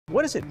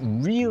What does it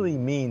really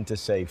mean to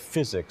say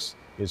physics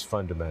is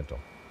fundamental?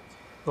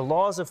 The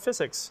laws of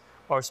physics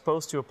are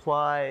supposed to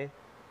apply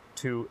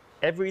to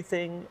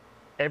everything,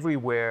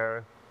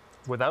 everywhere,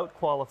 without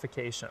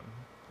qualification,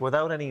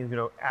 without any,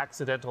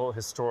 accidental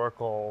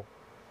historical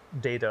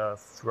data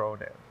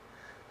thrown in.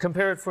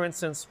 Compared, for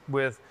instance,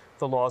 with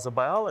the laws of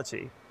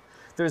biology,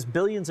 there's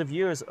billions of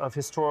years of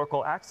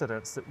historical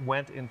accidents that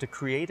went into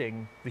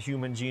creating the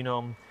human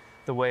genome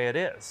the way it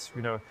is.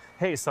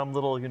 Hey, some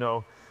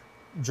little,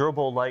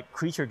 gerbil-like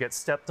creature gets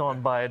stepped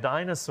on by a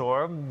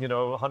dinosaur,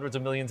 hundreds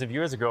of millions of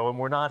years ago, and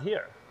we're not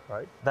here,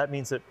 right? That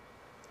means that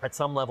at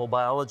some level,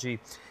 biology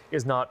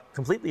is not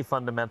completely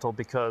fundamental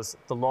because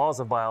the laws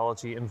of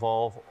biology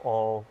involve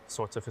all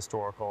sorts of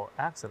historical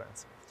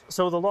accidents.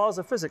 So the laws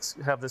of physics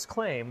have this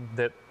claim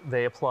that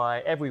they apply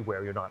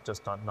everywhere. You're not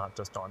just on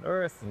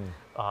Earth,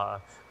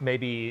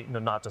 maybe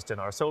not just in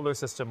our solar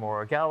system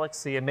or a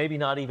galaxy, and maybe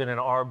not even in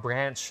our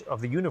branch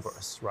of the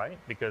universe, right?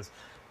 Because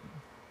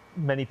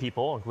many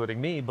people,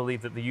 including me,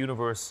 believe that the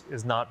universe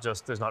is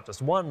there's not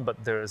just one,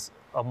 but there's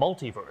a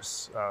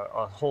multiverse,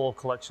 a whole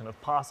collection of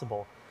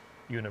possible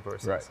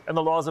universes. Right. And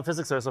the laws of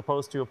physics are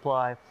supposed to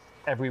apply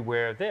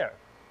everywhere there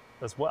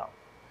as well.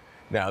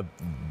 Now,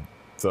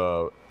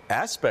 the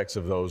aspects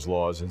of those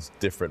laws in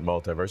different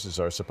multiverses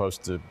are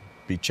supposed to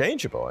be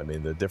changeable. I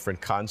mean, the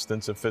different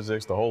constants of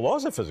physics, the whole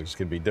laws of physics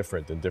can be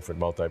different in different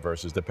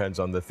multiverses, depends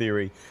on the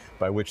theory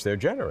by which they're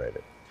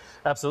generated.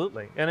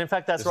 Absolutely. And in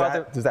fact, does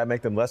that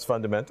make them less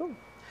fundamental?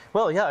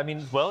 Well, yeah,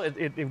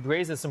 it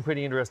raises some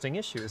pretty interesting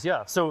issues,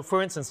 yeah. So,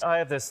 for instance, I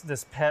have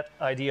this pet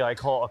idea I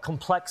call a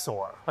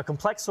complexor. A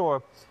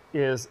complexor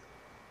is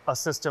a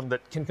system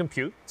that can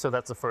compute, so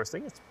that's the first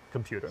thing, it's a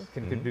computer,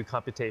 can do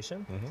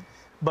computation.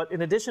 But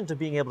in addition to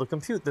being able to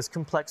compute, this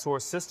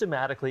complexor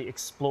systematically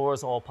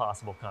explores all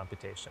possible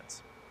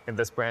computations. In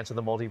this branch of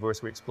the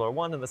multiverse, we explore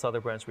one, in this other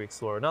branch, we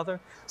explore another.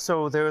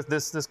 So there's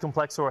this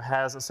complexor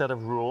has a set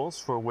of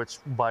rules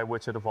by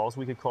which it evolves.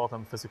 We could call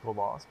them physical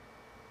laws.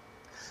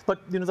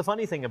 But the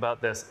funny thing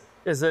about this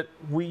is that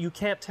you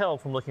can't tell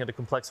from looking at a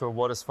complexor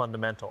what is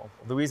fundamental.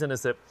 The reason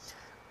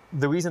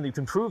that you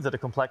can prove that a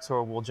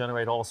complexor will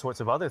generate all sorts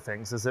of other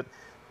things is that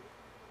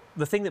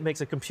the thing that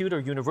makes a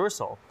computer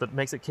universal, that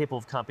makes it capable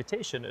of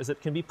computation, is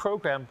it can be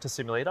programmed to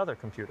simulate other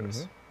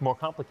computers, more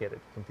complicated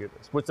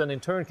computers, which then in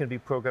turn can be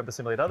programmed to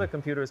simulate other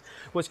computers,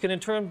 which can in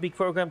turn be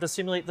programmed to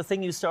simulate the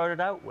thing you started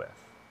out with.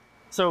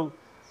 So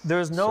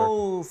there's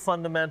no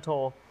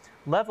fundamental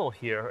level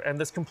here, and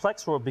this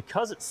complexor,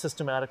 because it's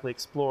systematically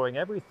exploring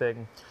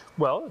everything,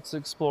 well, it's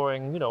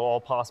exploring,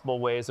 all possible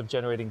ways of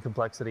generating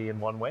complexity in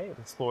one way. It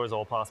explores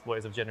all possible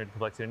ways of generating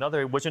complexity in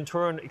another, which in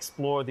turn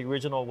explore the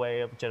original way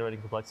of generating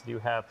complexity you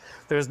have.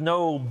 There's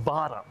no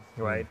bottom,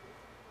 right?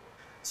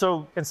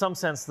 So in some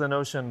sense, the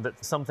notion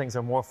that some things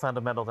are more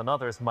fundamental than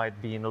others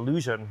might be an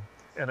illusion,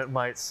 and it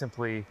might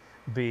simply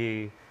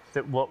be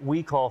that what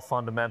we call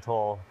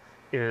fundamental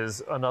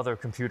is another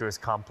computer's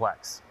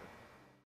complex.